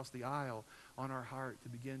person across the aisle on our heart to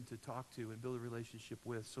begin to talk to and build a relationship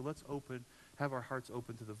with. So let's have our hearts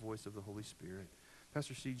open to the voice of the Holy Spirit.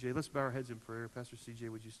 Pastor CJ, let's bow our heads in prayer. Pastor CJ,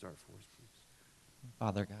 would you start for us, please?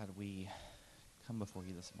 Father God, we come before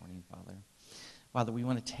you this morning, Father. Father, we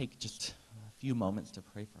want to take just a few moments to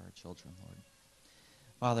pray for our children, Lord.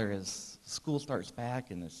 Father, as school starts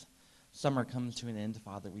back and as summer comes to an end,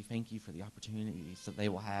 Father, we thank you for the opportunities that they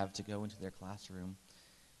will have to go into their classroom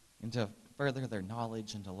and to further their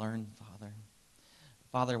knowledge and to learn, Father.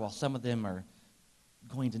 Father, while some of them are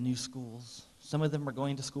going to new schools, some of them are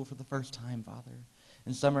going to school for the first time, Father,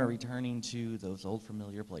 and some are returning to those old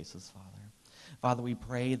familiar places, Father. Father, we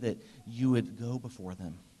pray that you would go before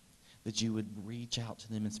them, that you would reach out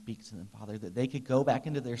to them and speak to them, Father, that they could go back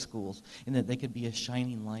into their schools and that they could be a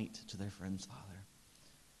shining light to their friends, Father.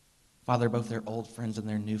 Father, both their old friends and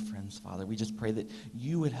their new friends, Father, we just pray that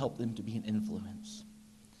you would help them to be an influence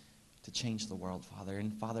to change the world, Father.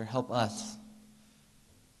 And Father, help us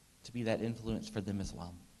to be that influence for them as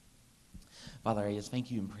well. Father, I just thank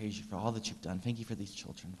you and praise you for all that you've done. Thank you for these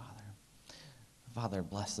children, Father. Father,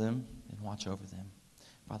 bless them and watch over them.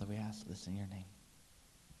 Father, we ask this in your name.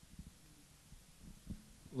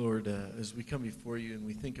 Lord, as we come before you and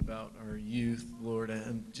we think about our youth, Lord,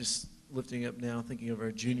 I'm just lifting up now, thinking of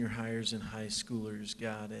our junior hires and high schoolers,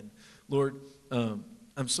 God. And Lord,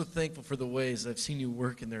 I'm so thankful for the ways I've seen you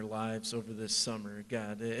work in their lives over this summer,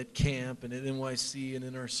 God, at camp and at NYC and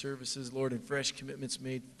in our services, Lord, and fresh commitments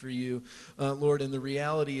made for you. Lord, and the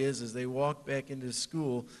reality is, as they walk back into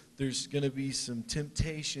school, there's going to be some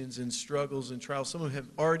temptations and struggles and trials. Some of them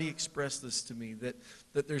have already expressed this to me,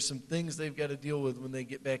 that there's some things they've got to deal with when they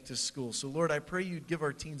get back to school. So, Lord, I pray you'd give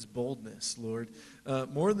our teens boldness, Lord,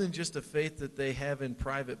 more than just a faith that they have in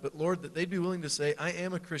private, but, Lord, that they'd be willing to say, I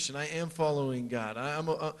am a Christian. I am following God. I'm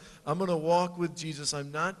going to walk with Jesus.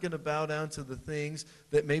 I'm not going to bow down to the things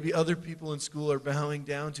that maybe other people in school are bowing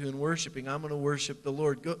down to and worshiping. I'm going to worship the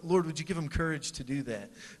Lord. Lord, would you give them courage to do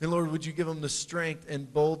that? And, Lord, would you give them the strength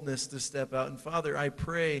and boldness to step out? And Father, I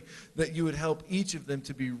pray that you would help each of them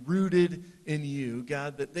to be rooted in you,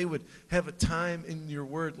 God, that they would have a time in your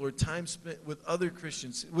word, Lord, time spent with other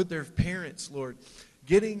Christians, with their parents, Lord,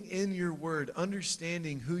 getting in your word,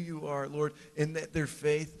 understanding who you are, Lord, and that their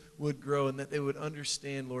faith would grow and that they would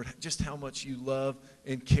understand, Lord, just how much you love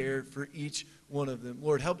and care for each one of them.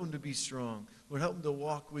 Lord, help them to be strong. Lord, help them to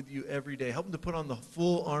walk with you every day. Help them to put on the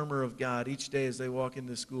full armor of God each day as they walk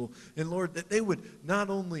into school. And Lord, that they would not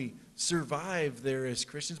only survive there as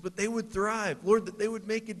Christians, but they would thrive. Lord, that they would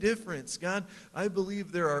make a difference. God, I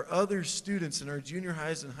believe there are other students in our junior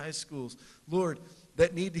highs and high schools, Lord,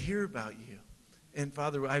 that need to hear about you. And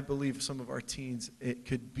Father, I believe some of our teens, it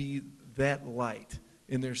could be that light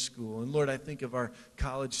in their school. And Lord, I think of our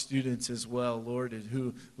college students as well, Lord,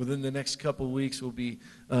 who within the next couple of weeks will be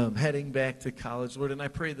heading back to college, Lord. And I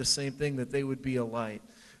pray the same thing, that they would be a light.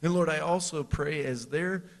 And Lord, I also pray as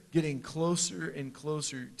they're getting closer and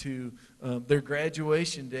closer to their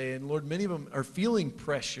graduation day. And Lord, many of them are feeling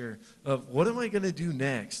pressure of, what am I going to do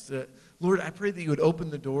next? Lord, I pray that you would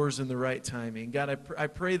open the doors in the right timing. God, I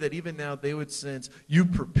pray that even now they would sense you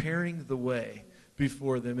preparing the way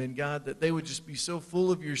before them. And God, that they would just be so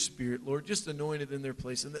full of your Spirit, Lord, just anointed in their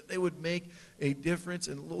place, and that they would make a difference.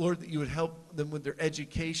 And Lord, that you would help them with their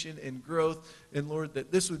education and growth. And Lord,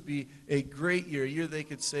 that this would be a great year, a year they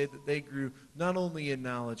could say that they grew not only in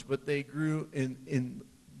knowledge, but they grew in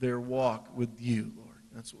their walk with you, Lord.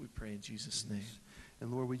 That's what we pray in Jesus' name.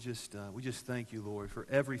 And Lord, we just thank you, Lord, for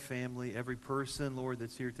every family, every person, Lord,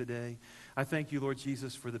 that's here today. I thank you, Lord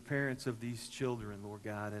Jesus, for the parents of these children, Lord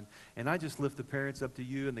God. And I just lift the parents up to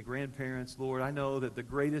you and the grandparents, Lord. I know that the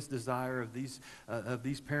greatest desire of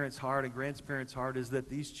these parents' heart and grandparents' heart is that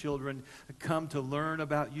these children come to learn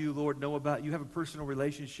about you, Lord, know about you, have a personal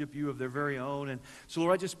relationship you of their very own. And so,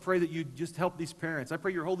 Lord, I just pray that you just help these parents. I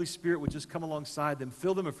pray your Holy Spirit would just come alongside them,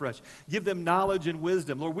 fill them afresh, give them knowledge and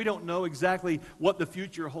wisdom. Lord, we don't know exactly what the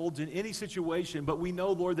future holds in any situation, but we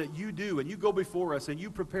know, Lord, that you do, and you go before us, and you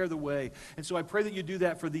prepare the way. And so I pray that you do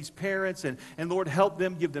that for these parents, and Lord, help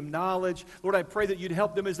them, give them knowledge. Lord, I pray that you'd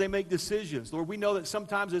help them as they make decisions. Lord, we know that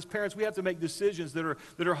sometimes as parents we have to make decisions that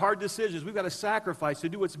are hard decisions. We've got to sacrifice to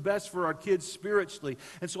do what's best for our kids spiritually.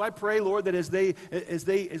 And so I pray, Lord, that as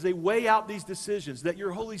they weigh out these decisions, that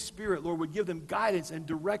your Holy Spirit, Lord, would give them guidance and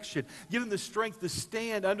direction, give them the strength to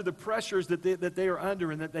stand under the pressures that they are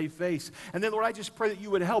under and that they face. And then, Lord, I just pray that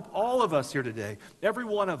you would help all of us here today, every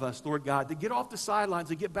one of us, Lord God, to get off the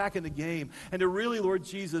sidelines and get back in the game and to really, Lord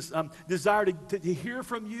Jesus, desire to hear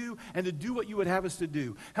from you and to do what you would have us to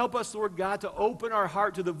do. Help us, Lord God, to open our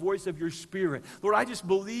heart to the voice of your Spirit. Lord, I just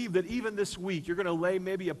believe that even this week you're going to lay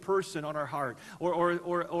maybe a person on our heart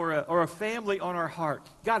or a family on our heart.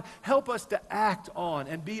 God, help us to act on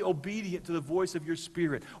and be obedient to the voice of your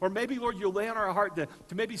Spirit. Or maybe, Lord, you'll lay on our heart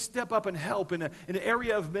to maybe step up and help in an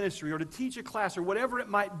area of ministry or to teach a class or whatever it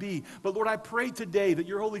might be. But Lord, I pray today that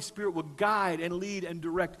your Holy Spirit will guide and lead and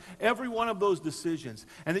direct every one of those decisions,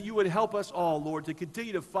 and that you would help us all, Lord, to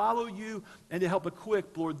continue to follow you and to help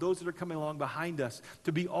equip, Lord, those that are coming along behind us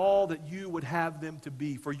to be all that you would have them to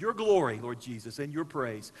be for your glory, Lord Jesus, and your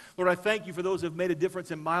praise. Lord, I thank you for those who have made a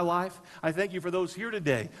difference in my life. I thank you for those here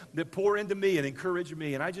today that pour into me and encourage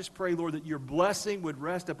me. And I just pray, Lord, that your blessing would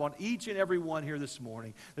rest upon each and every one here this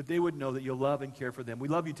morning, that they would know that you love and care for them. We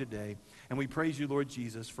love you today, and we praise you, Lord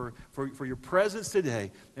Jesus, for your presence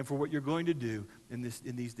today and for what you're going to do in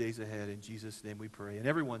these days ahead. In Jesus' name we pray. And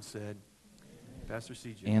everyone said, Pastor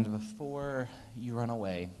CJ. And before you run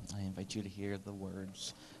away, I invite you to hear the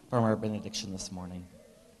words from our benediction this morning.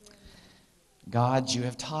 God, you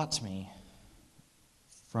have taught me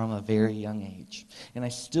from a very young age, and I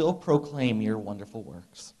still proclaim your wonderful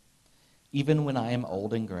works. Even when I am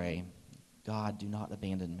old and gray, God, do not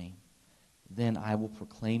abandon me. Then I will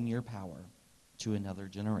proclaim your power to another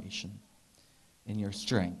generation and your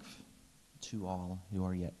strength to all who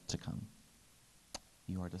are yet to come.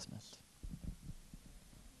 You are dismissed.